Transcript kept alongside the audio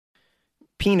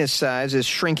penis size is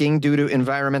shrinking due to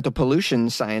environmental pollution,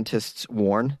 scientists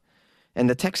warn. And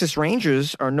the Texas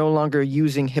Rangers are no longer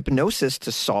using hypnosis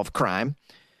to solve crime.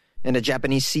 And a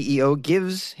Japanese CEO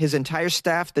gives his entire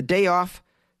staff the day off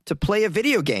to play a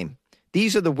video game.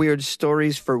 These are the weird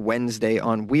stories for Wednesday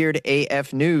on Weird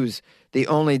AF News, the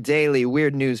only daily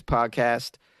weird news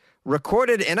podcast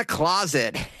recorded in a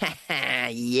closet.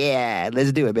 Yeah,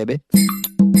 let's do it, baby.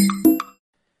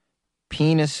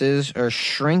 Penises are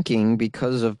shrinking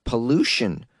because of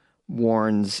pollution,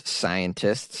 warns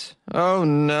scientists. Oh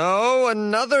no,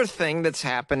 another thing that's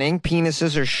happening.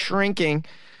 Penises are shrinking.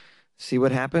 See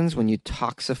what happens when you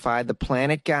toxify the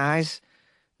planet, guys?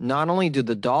 Not only do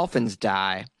the dolphins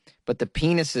die, but the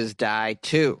penises die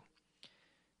too.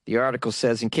 The article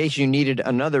says, in case you needed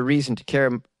another reason to care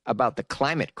about the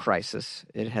climate crisis,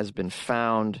 it has been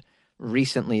found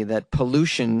recently that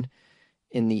pollution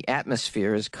in the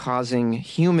atmosphere is causing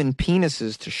human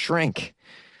penises to shrink.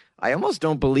 I almost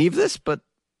don't believe this, but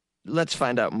let's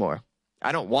find out more.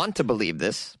 I don't want to believe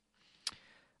this.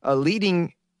 A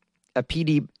leading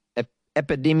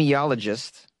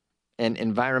epidemiologist and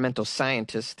environmental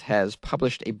scientist has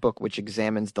published a book which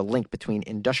examines the link between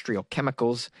industrial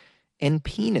chemicals and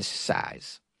penis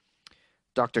size.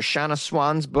 Dr. Shanna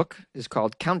Swan's book is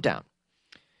called Countdown,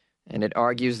 and it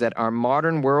argues that our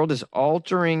modern world is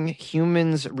altering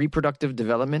humans' reproductive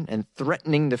development and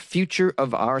threatening the future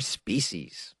of our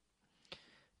species.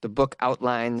 The book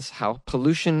outlines how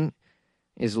pollution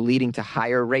is leading to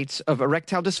higher rates of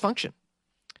erectile dysfunction.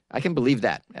 I can believe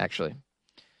that, actually.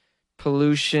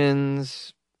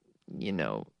 Pollutions,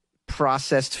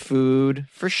 processed food,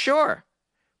 for sure.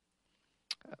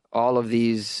 All of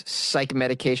these psych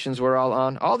medications we're all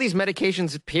on, all these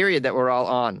medications, period, that we're all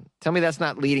on. Tell me that's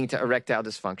not leading to erectile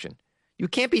dysfunction. You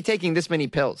can't be taking this many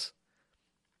pills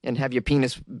and have your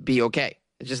penis be okay.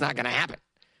 It's just not going to happen.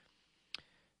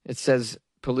 It says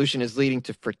pollution is leading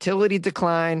to fertility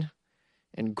decline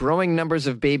and growing numbers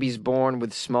of babies born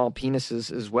with small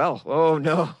penises as well. Oh,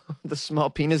 no, the small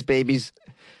penis babies.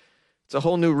 It's a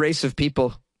whole new race of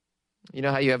people. You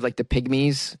know how you have like the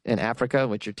pygmies in Africa,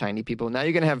 which are tiny people? Now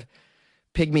you're going to have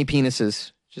pygmy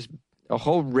penises. Just a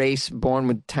whole race born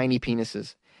with tiny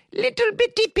penises. Little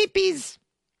bitty peepees.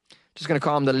 Just going to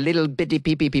call them the little bitty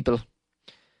peepee people.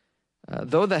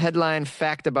 Though the headline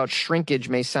fact about shrinkage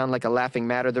may sound like a laughing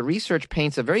matter, the research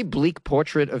paints a very bleak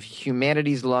portrait of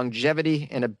humanity's longevity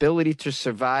and ability to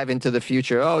survive into the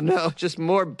future. Oh no, just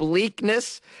more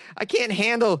bleakness. I can't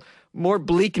handle more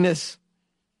bleakness.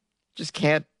 Just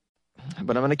can't.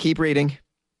 But I'm going to keep reading.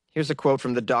 Here's a quote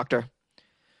from the doctor.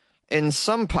 In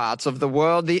some parts of the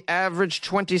world, the average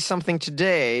 20-something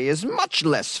today is much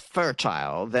less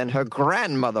fertile than her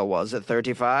grandmother was at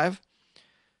 35.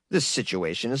 This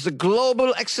situation is a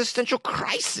global existential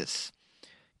crisis.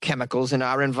 Chemicals in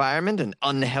our environment and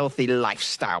unhealthy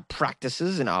lifestyle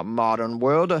practices in our modern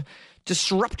world are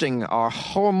disrupting our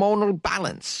hormonal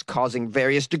balance, causing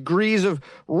various degrees of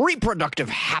reproductive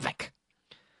havoc.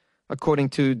 According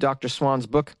to Dr. Swan's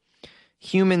book,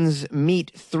 humans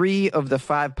meet 3 of the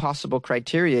 5 possible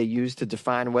criteria used to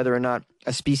define whether or not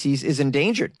a species is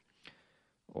endangered.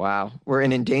 Wow, we're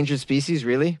an endangered species,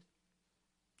 really?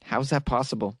 How's that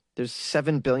possible? There's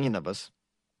 7 billion of us.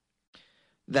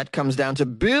 That comes down to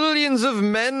billions of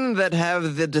men that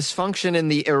have the dysfunction in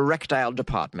the erectile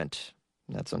department.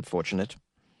 That's unfortunate.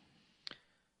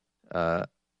 Now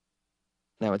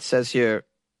it says here,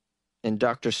 in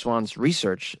Dr. Swan's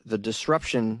research, the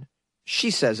disruption, she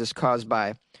says, is caused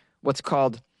by what's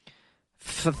called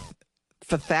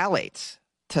phthalates.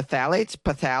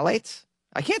 Phthalates?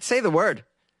 I can't say the word.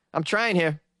 I'm trying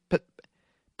here.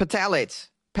 Phthalates.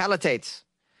 Palatates.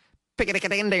 I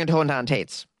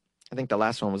think the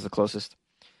last one was the closest.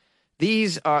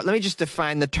 These are, let me just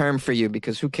define the term for you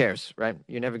because who cares, right?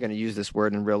 You're never going to use this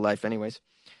word in real life anyways.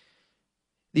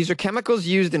 These are chemicals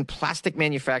used in plastic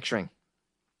manufacturing.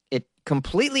 It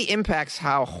completely impacts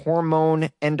how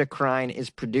hormone endocrine is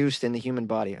produced in the human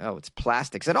body. Oh, it's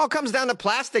plastics. It all comes down to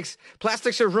plastics.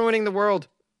 Plastics are ruining the world.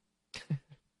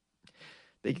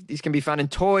 These can be found in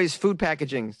toys, food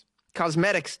packaging,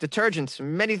 cosmetics, detergents,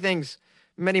 many things,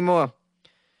 many more.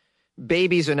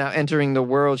 Babies are now entering the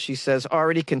world, she says,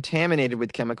 already contaminated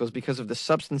with chemicals because of the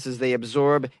substances they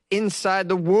absorb inside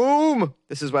the womb.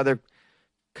 This is why they're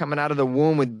coming out of the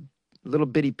womb with little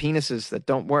bitty penises that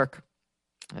don't work.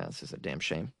 This is a damn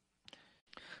shame.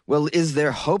 Well, is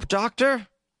there hope, doctor?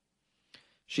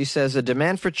 She says a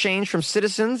demand for change from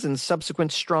citizens and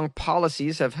subsequent strong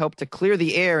policies have helped to clear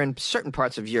the air in certain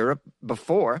parts of Europe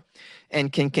before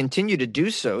and can continue to do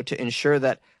so to ensure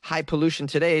that high pollution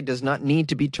today does not need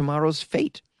to be tomorrow's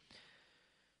fate.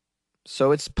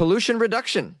 So it's pollution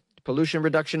reduction. Pollution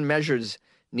reduction measures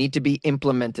need to be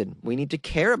implemented. We need to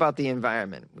care about the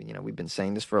environment. We've been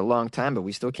saying this for a long time, but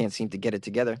we still can't seem to get it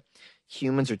together.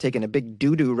 Humans are taking a big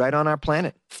doo-doo right on our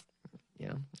planet.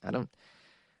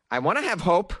 I want to have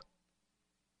hope.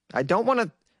 I don't want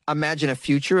to imagine a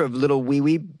future of little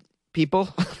wee-wee people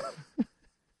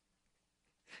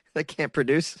that can't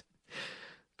produce.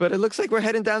 But it looks like we're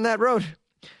heading down that road.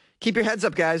 Keep your heads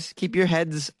up, guys. Keep your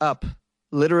heads up,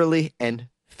 literally and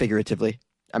figuratively.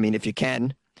 I mean, if you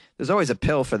can. There's always a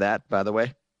pill for that, by the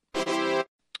way.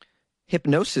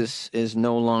 Hypnosis is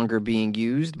no longer being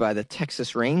used by the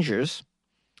Texas Rangers.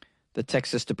 The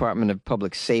Texas Department of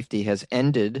Public Safety has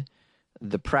ended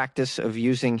the practice of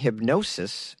using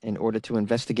hypnosis in order to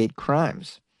investigate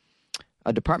crimes.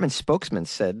 A department spokesman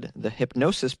said the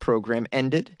hypnosis program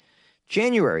ended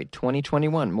January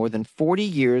 2021, more than 40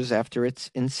 years after its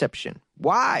inception.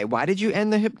 Why? Why did you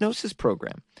end the hypnosis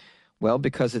program? Well,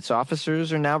 because its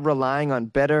officers are now relying on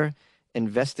better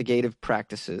investigative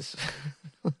practices,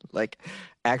 like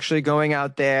actually going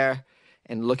out there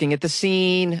and looking at the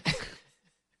scene,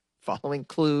 following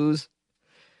clues.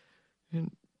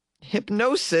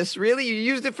 Hypnosis? Really? You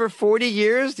used it for 40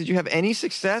 years? Did you have any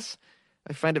success?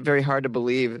 I find it very hard to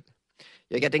believe.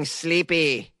 You're getting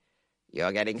sleepy.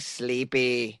 You're getting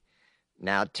sleepy.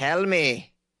 Now tell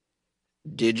me,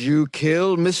 did you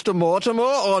kill Mr. Mortimer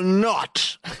or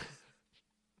not?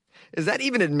 Is that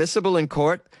even admissible in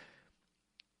court?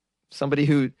 Somebody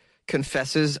who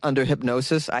confesses under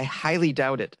hypnosis? I highly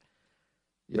doubt it.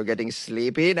 You're getting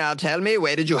sleepy. Now tell me,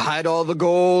 where did you hide all the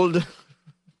gold?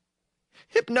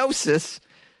 Hypnosis.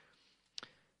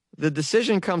 The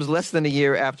decision comes less than a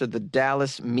year after the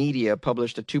Dallas media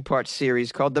published a two-part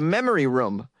series called The Memory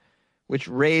Room, which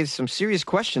raised some serious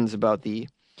questions about the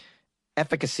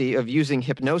efficacy of using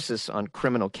hypnosis on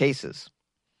criminal cases.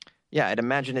 Yeah, I'd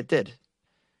imagine it did,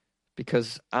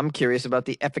 because I'm curious about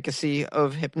the efficacy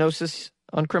of hypnosis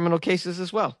on criminal cases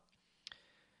as well.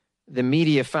 The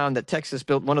media found that Texas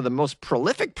built one of the most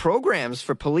prolific programs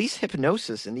for police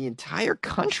hypnosis in the entire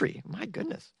country. My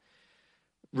goodness.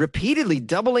 Repeatedly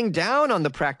doubling down on the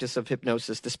practice of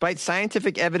hypnosis, despite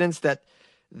scientific evidence that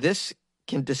this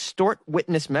can distort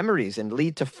witness memories and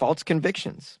lead to false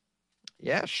convictions.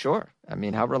 Yeah, sure. I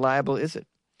mean, how reliable is it?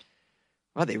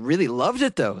 Wow, they really loved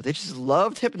it, though. They just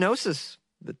loved hypnosis.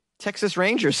 The Texas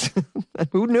Rangers.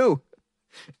 Who knew?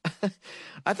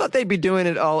 I thought they'd be doing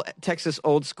it all Texas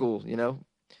old school,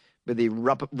 with the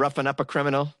roughing up a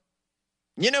criminal.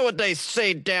 You know what they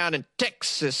say down in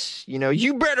Texas,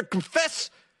 you better confess.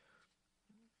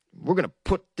 We're going to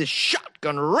put this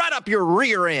shotgun right up your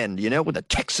rear end, with the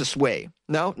Texas way.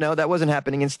 No, that wasn't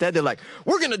happening. Instead, they're like,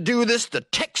 we're going to do this the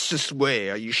Texas way.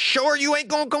 Are you sure you ain't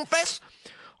going to confess?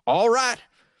 All right.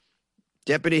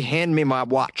 Deputy, hand me my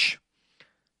watch.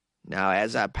 Now,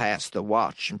 as I pass the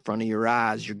watch in front of your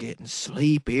eyes, you're getting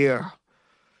sleepier.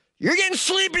 You're getting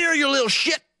sleepier, you little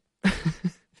shit.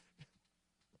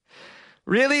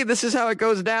 Really? This is how it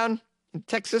goes down in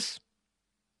Texas?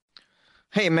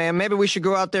 Hey, man, maybe we should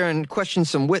go out there and question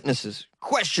some witnesses.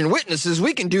 Question witnesses?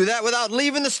 We can do that without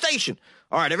leaving the station.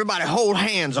 All right, everybody hold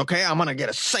hands, okay? I'm going to get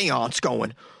a seance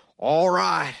going. All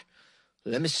right.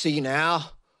 Let me see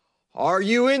now. Are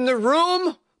you in the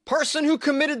room? Person who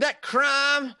committed that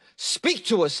crime? Speak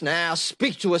to us now.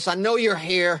 Speak to us. I know you're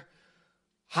here.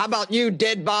 How about you,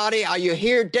 dead body? Are you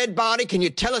here, dead body? Can you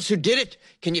tell us who did it?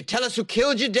 Can you tell us who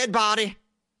killed you, dead body?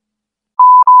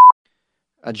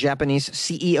 A Japanese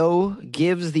CEO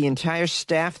gives the entire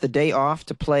staff the day off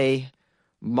to play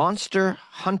Monster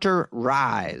Hunter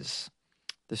Rise.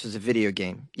 This is a video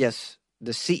game. Yes,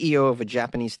 the CEO of a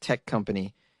Japanese tech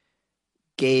company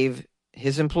gave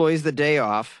his employees the day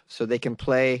off so they can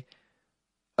play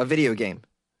a video game.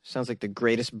 Sounds like the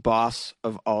greatest boss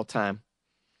of all time.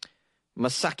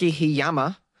 Masaki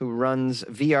Hiyama, who runs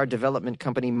VR development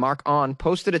company Mark On,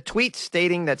 posted a tweet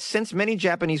stating that since many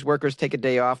Japanese workers take a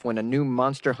day off when a new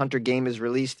Monster Hunter game is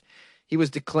released, he was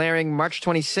declaring March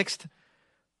 26th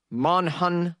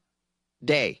Monhun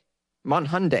Day.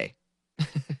 Monhun Day.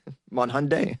 Monhun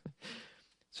Day.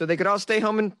 So they could all stay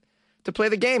home and to play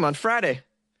the game on Friday.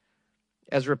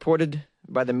 As reported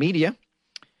by the media,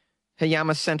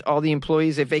 Hayama sent all the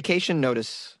employees a vacation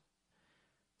notice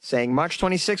saying March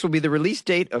 26 will be the release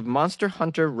date of Monster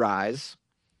Hunter Rise.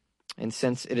 And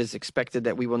since it is expected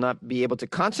that we will not be able to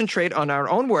concentrate on our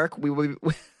own work, we will...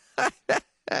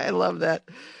 I love that.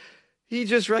 He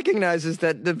just recognizes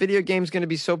that the video game is going to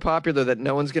be so popular that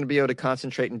no one's going to be able to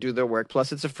concentrate and do their work.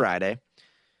 Plus, it's a Friday.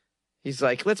 He's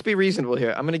like, let's be reasonable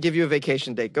here. I'm going to give you a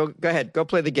vacation date. Go ahead. Go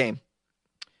play the game.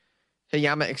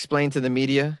 Hayama explained to the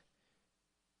media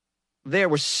there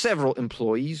were several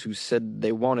employees who said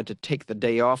they wanted to take the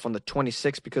day off on the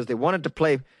 26th because they wanted to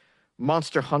play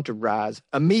Monster Hunter Rise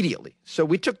immediately. So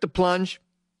we took the plunge,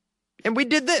 and we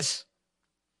did this.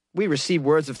 We received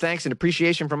words of thanks and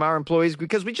appreciation from our employees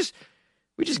because we just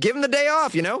give them the day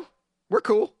off, you know? We're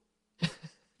cool.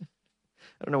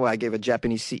 I don't know why I gave a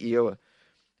Japanese CEO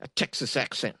a Texas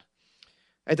accent.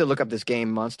 I had to look up this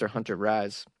game, Monster Hunter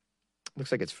Rise.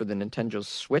 Looks like it's for the Nintendo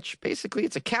Switch, basically.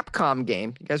 It's a Capcom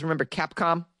game. You guys remember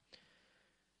Capcom?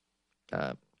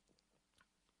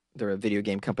 They're a video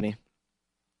game company.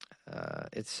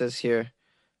 It says here...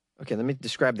 Okay, let me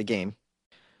describe the game.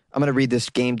 I'm going to read this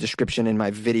game description in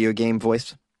my video game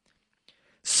voice.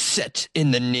 Set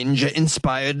in the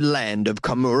ninja-inspired land of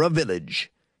Kamura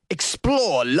Village,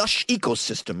 explore lush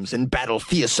ecosystems and battle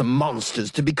fearsome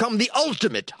monsters to become the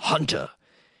ultimate hunter.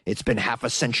 It's been half a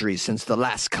century since the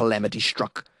last calamity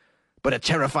struck, but a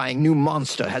terrifying new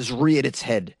monster has reared its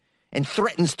head and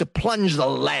threatens to plunge the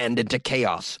land into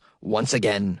chaos once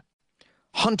again.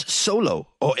 Hunt solo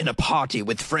or in a party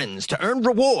with friends to earn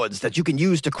rewards that you can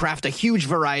use to craft a huge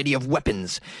variety of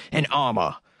weapons and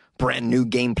armor. Brand new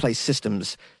gameplay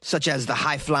systems, such as the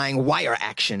high-flying wire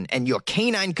action and your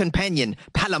canine companion,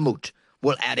 Palamute,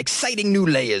 will add exciting new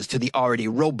layers to the already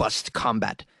robust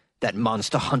combat that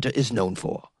Monster Hunter is known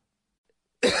for.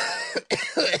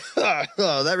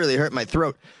 Oh, that really hurt my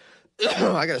throat.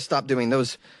 I gotta stop doing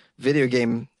those video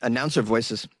game announcer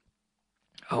voices.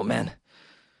 Oh, man.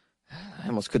 I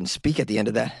almost couldn't speak at the end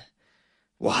of that.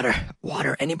 Water.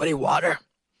 Anybody water?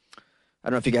 I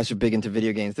don't know if you guys are big into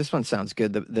video games. This one sounds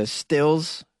good. The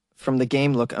stills from the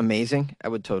game look amazing. I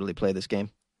would totally play this game.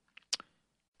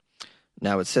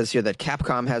 Now, it says here that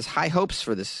Capcom has high hopes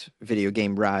for this video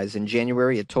game Rise. In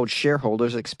January, it told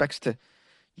shareholders it expects to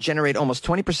generate almost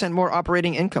 20% more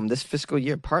operating income this fiscal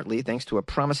year, partly thanks to a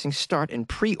promising start in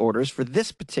pre-orders for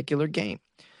this particular game.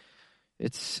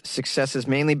 Its success has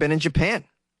mainly been in Japan.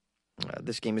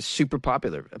 This game is super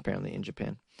popular, apparently, in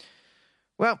Japan.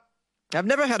 Well, I've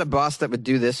never had a boss that would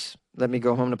do this. Let me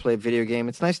go home to play a video game.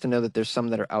 It's nice to know that there's some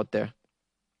that are out there.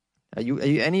 Are you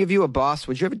any of you a boss?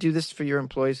 Would you ever do this for your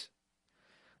employees?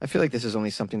 I feel like this is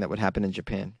only something that would happen in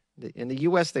Japan. In the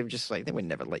U.S., they would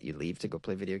never let you leave to go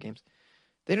play video games.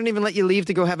 They don't even let you leave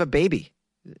to go have a baby.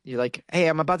 You're like, hey,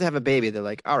 I'm about to have a baby. They're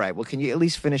like, all right, well, can you at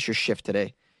least finish your shift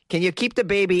today? Can you keep the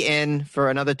baby in for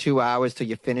another 2 hours till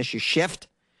you finish your shift?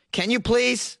 Can you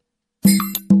please?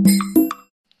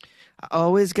 I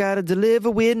always gotta deliver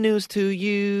weird news to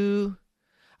you.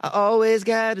 I always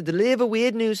gotta deliver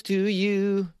weird news to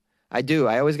you. I do.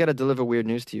 I always gotta deliver weird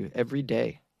news to you every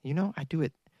day. You know, I do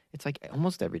it. It's like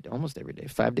almost every day,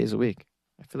 5 days a week.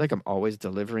 I feel like I'm always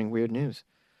delivering weird news.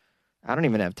 I don't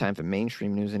even have time for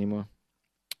mainstream news anymore.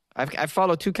 I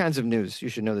follow two kinds of news. You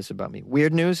should know this about me.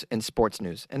 Weird news and sports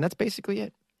news. And that's basically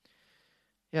it.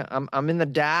 Yeah, I'm in the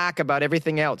dark about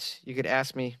everything else. You could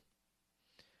ask me.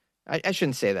 I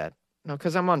shouldn't say that. No,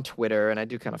 because I'm on Twitter and I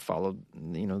do kind of follow,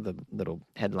 the little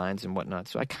headlines and whatnot.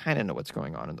 So I kind of know what's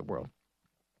going on in the world.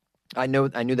 I knew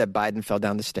that Biden fell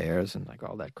down the stairs and like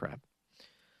all that crap.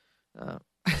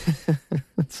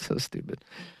 It's so stupid.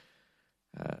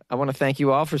 I want to thank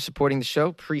you all for supporting the show.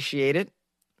 Appreciate it.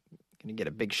 Going to get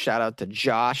a big shout out to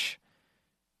Josh.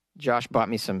 Josh bought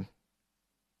me some,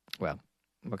 well,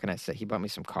 what can I say? He bought me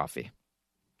some coffee.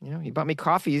 He bought me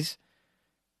coffees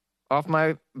off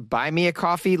my Buy Me a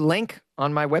Coffee link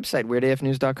on my website,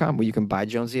 weirdafnews.com, where you can buy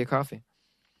Jonesy a coffee.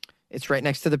 It's right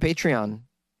next to the Patreon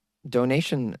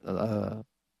donation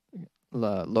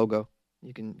logo.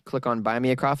 You can click on Buy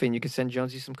Me a Coffee and you can send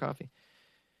Jonesy some coffee.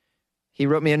 He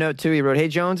wrote me a note too. He wrote, hey,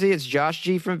 Jonesy, it's Josh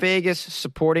G from Vegas,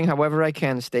 supporting however I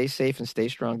can. Stay safe and stay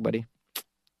strong, buddy.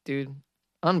 Dude,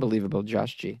 unbelievable,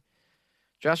 Josh G.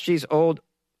 Josh G's old.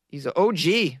 He's an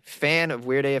OG fan of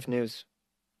Weird AF News.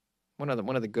 One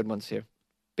of the good ones here.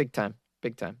 Big time.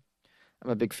 I'm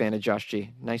a big fan of Josh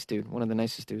G. Nice dude. One of the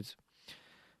nicest dudes.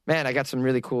 Man, I got some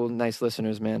really cool, nice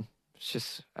listeners, man. It's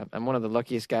just, I'm one of the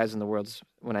luckiest guys in the world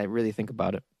when I really think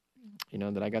about it.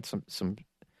 That I got some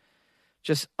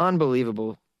just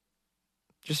unbelievable,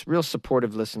 just real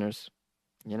supportive listeners,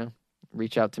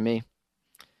 reach out to me.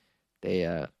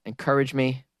 They encourage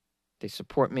me. They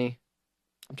support me.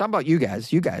 I'm talking about you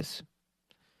guys.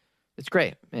 It's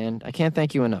great, man. I can't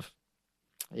thank you enough.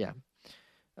 Yeah.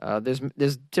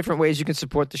 There's different ways you can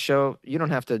support the show. You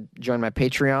don't have to join my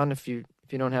Patreon if you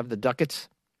don't have the ducats.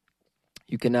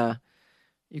 You can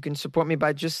support me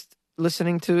by just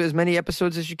listening to as many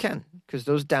episodes as you can, because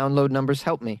those download numbers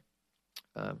help me.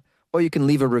 Or you can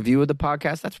leave a review of the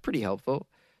podcast. That's pretty helpful.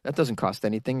 That doesn't cost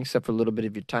anything except for a little bit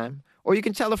of your time. Or you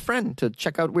can tell a friend to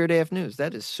check out Weird AF News.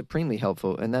 That is supremely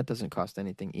helpful, and that doesn't cost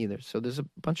anything either. So there's a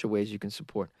bunch of ways you can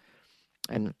support.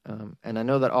 And I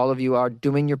know that all of you are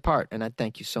doing your part, and I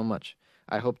thank you so much.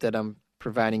 I hope that I'm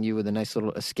providing you with a nice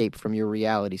little escape from your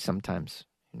reality sometimes.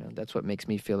 That's what makes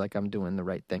me feel like I'm doing the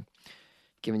right thing.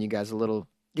 Giving you guys a little,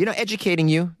 educating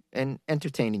you and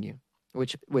entertaining you,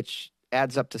 which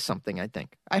adds up to something, I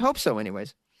think. I hope so,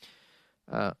 anyways.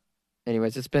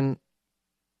 It's been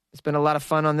a lot of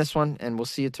fun on this one, and we'll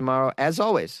see you tomorrow. As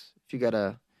always, if you got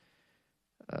a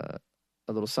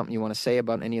little something you want to say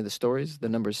about any of the stories, the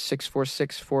number is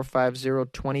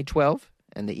 646-450-2012,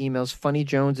 and the email's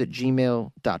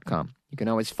funnyjones@gmail.com. You can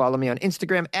always follow me on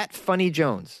Instagram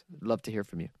 @funnyjones. I'd love to hear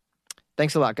from you.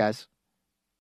 Thanks a lot, guys.